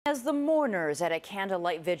As the mourners at a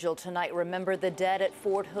candlelight vigil tonight remember the dead at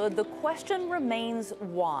Fort Hood, the question remains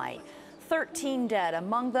why. 13 dead,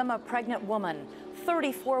 among them a pregnant woman,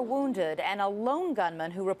 34 wounded, and a lone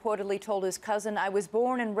gunman who reportedly told his cousin, "I was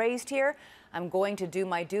born and raised here. I'm going to do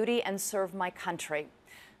my duty and serve my country."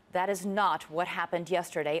 That is not what happened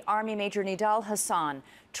yesterday. Army Major Nidal Hassan,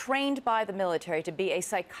 trained by the military to be a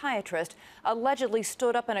psychiatrist, allegedly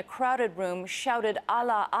stood up in a crowded room, shouted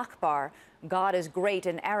Allah Akbar, God is great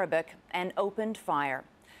in Arabic, and opened fire.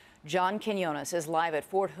 John Quinones is live at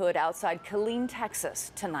Fort Hood outside Killeen,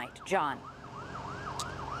 Texas tonight. John.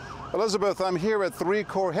 Elizabeth, I'm here at 3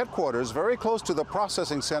 Corps headquarters, very close to the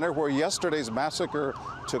processing center where yesterday's massacre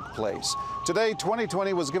took place. Today,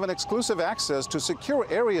 2020 was given exclusive access to secure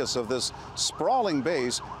areas of this sprawling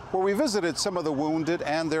base where we visited some of the wounded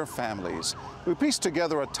and their families. We pieced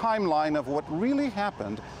together a timeline of what really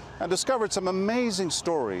happened and discovered some amazing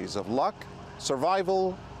stories of luck,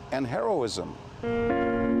 survival, and heroism.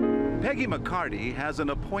 Peggy McCarty has an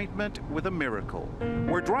appointment with a miracle.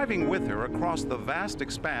 We're driving with her across the vast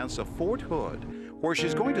expanse of Fort Hood, where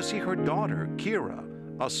she's going to see her daughter, Kira,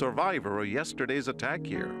 a survivor of yesterday's attack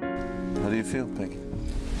here. How do you feel, Peggy?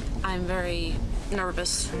 I'm very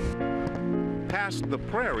nervous. Past the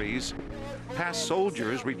prairies, past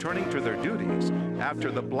soldiers returning to their duties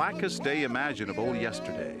after the blackest day imaginable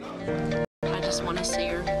yesterday. I just want to see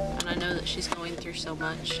her, and I know that she's going through so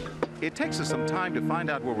much. It takes us some time to find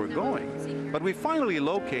out where we're going, but we finally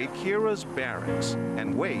locate Kira's barracks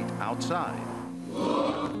and wait outside.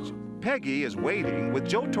 Peggy is waiting with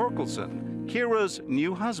Joe Torkelson, Kira's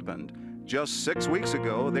new husband. Just 6 weeks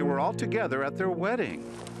ago, they were all together at their wedding.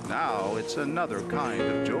 Now it's another kind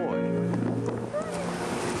of joy.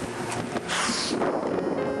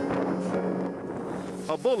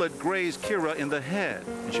 A bullet grazed Kira in the head,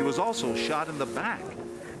 and she was also shot in the back.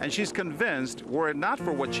 And she's convinced, were it not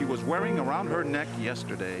for what she was wearing around her neck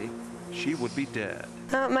yesterday, she would be dead.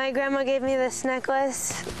 My grandma gave me this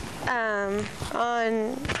necklace on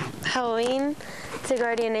Halloween. It's a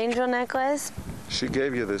guardian angel necklace. She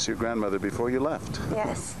gave you this, your grandmother, before you left?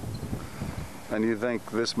 Yes. And you think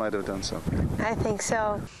this might have done something? I think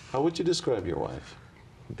so. How would you describe your wife?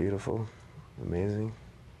 Beautiful, amazing.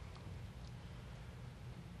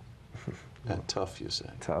 And tough, you say?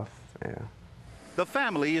 Tough, yeah. The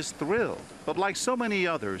family is thrilled, but like so many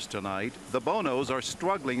others tonight, the Bonos are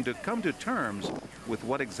struggling to come to terms with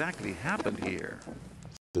what exactly happened here.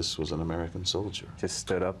 This was an American soldier. Just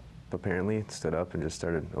stood up, apparently, stood up and just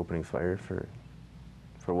started opening fire for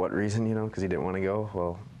what reason, you know, because he didn't want to go.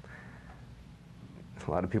 Well,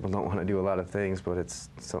 a lot of people don't want to do a lot of things, but it's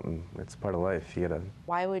something, it's part of life. You gotta.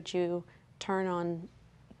 Why would you turn on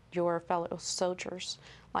your fellow soldiers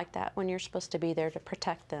like that when you're supposed to be there to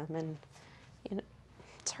protect them? And you know,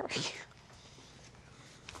 sorry.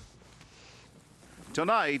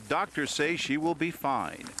 Tonight, doctors say she will be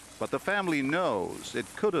fine, but the family knows it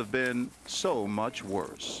could have been so much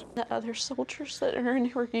worse. The other soldiers that are in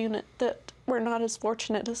her unit that were not as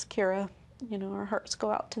fortunate as Kira, you know, our hearts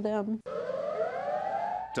go out to them.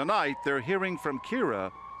 Tonight, they're hearing from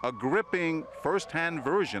Kira a gripping, first-hand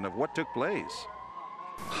version of what took place.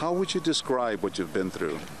 How would you describe what you've been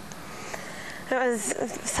through? It was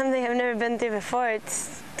something I've never been through before.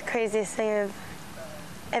 It's the craziest thing I've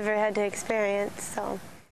ever had to experience, so.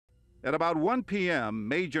 At about 1 p.m.,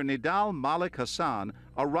 Major Nidal Malik Hassan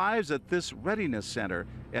arrives at this readiness center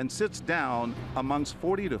and sits down amongst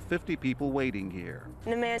 40 to 50 people waiting here.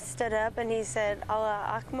 And the man stood up and he said, Allah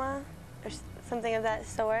Akbar, or something of that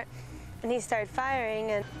sort, and he started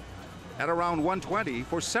firing. And at around 1:20,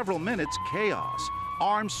 for several minutes, chaos.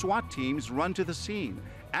 Armed SWAT teams run to the scene.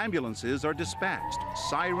 Ambulances are dispatched.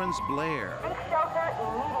 Sirens blare. Take shelter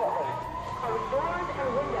immediately. Close doors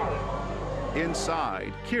and windows.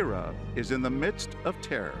 Inside, Kira is in the midst of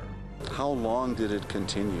terror. How long did it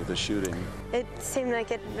continue, the shooting? it seemed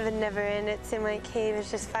like it would never end. It seemed like he was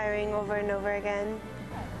just firing over and over again.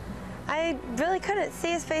 I really couldn't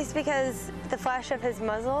see his face because the flash of his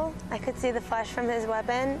muzzle, I could see the flash from his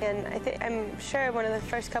weapon, and I'm sure one of the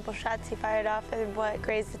first couple shots he fired off is what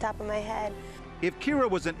grazed the top of my head. If Kira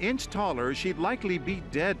was an inch taller, she'd likely be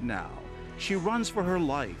dead now. She runs for her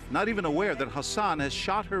life, not even aware that Hassan has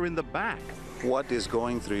shot her in the back. What is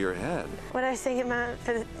going through your head? What I was thinking about,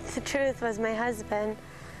 for the truth, was my husband.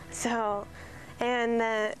 So, and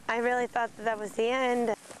I really thought that was the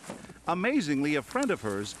end. Amazingly, a friend of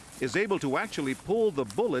hers is able to actually pull the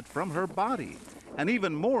bullet from her body. And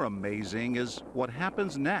even more amazing is what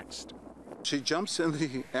happens next. She jumps in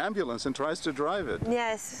the ambulance and tries to drive it.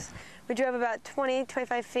 Yes, We drove about 20,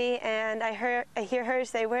 25 feet, and I hear her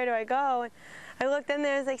say, "Where do I go?" And I looked in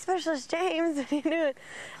there, I was like, "Specialist James," what are you doing?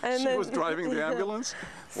 And She was driving the ambulance?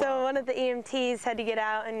 So Wow. one of the EMTs had to get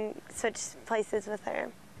out and switch places with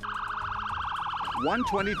her.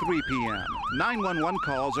 1:23 p.m. 911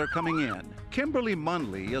 calls are coming in. Kimberly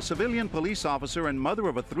Munley, a civilian police officer and mother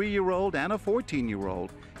of a 3-year-old and a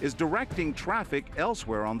 14-year-old, is directing traffic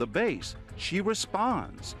elsewhere on the base. She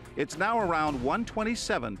responds. It's now around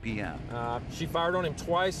 1:27 p.m. She fired on him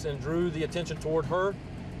twice and drew the attention toward her.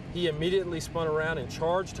 He immediately spun around and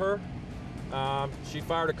charged her. She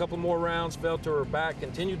fired a couple more rounds, fell to her back,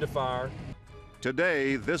 continued to fire.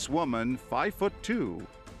 Today, this woman, 5'2",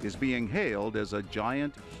 is being hailed as a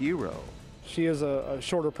giant hero. She is a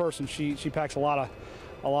shorter person. She packs a lot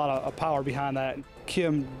of power behind that.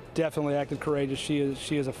 Kim definitely acted courageous.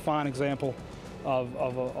 She is a fine example of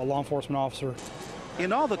a law enforcement officer.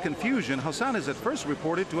 In all the confusion, Hassan is at first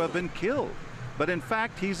reported to have been killed, but in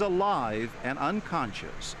fact he's alive and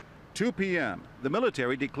unconscious. 2 p.m. The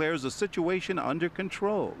military declares the situation under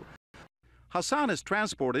control. Hassan is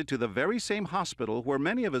transported to the very same hospital where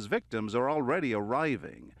many of his victims are already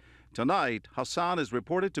arriving. Tonight, Hassan is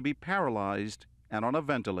reported to be paralyzed and on a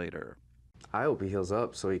ventilator. I hope he heals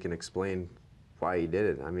up so he can explain why he did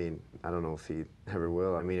it. I mean, I don't know if he ever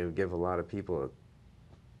will. I mean, it would give a lot of people a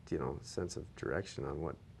sense of direction on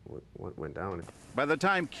what went down. By the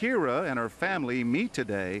time Kira and her family meet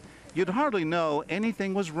today, you'd hardly know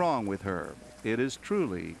anything was wrong with her. It is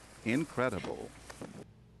truly incredible.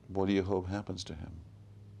 What do you hope happens to him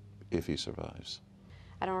if he survives?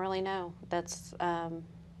 I don't really know. That's, I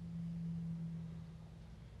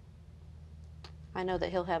know that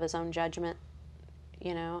he'll have his own judgment,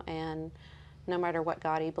 you know, and no matter what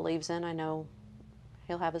God he believes in, I know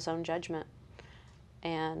he'll have his own judgment.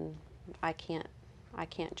 And I can't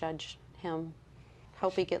judge him.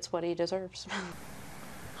 Hope he gets what he deserves.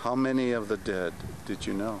 How many of the dead did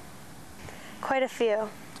you know? Quite a few.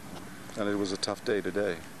 And it was a tough day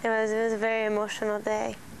today. It was a very emotional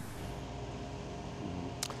day.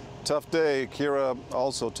 Tough day. Kira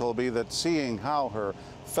also told me that seeing how her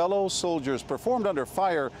fellow soldiers performed under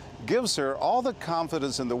fire gives her all the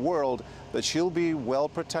confidence in the world that she'll be well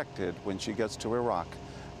protected when she gets to Iraq.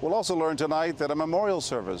 We'll also learn tonight that a memorial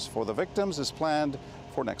service for the victims is planned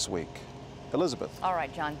for next week. Elizabeth. All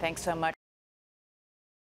right, John, thanks so much.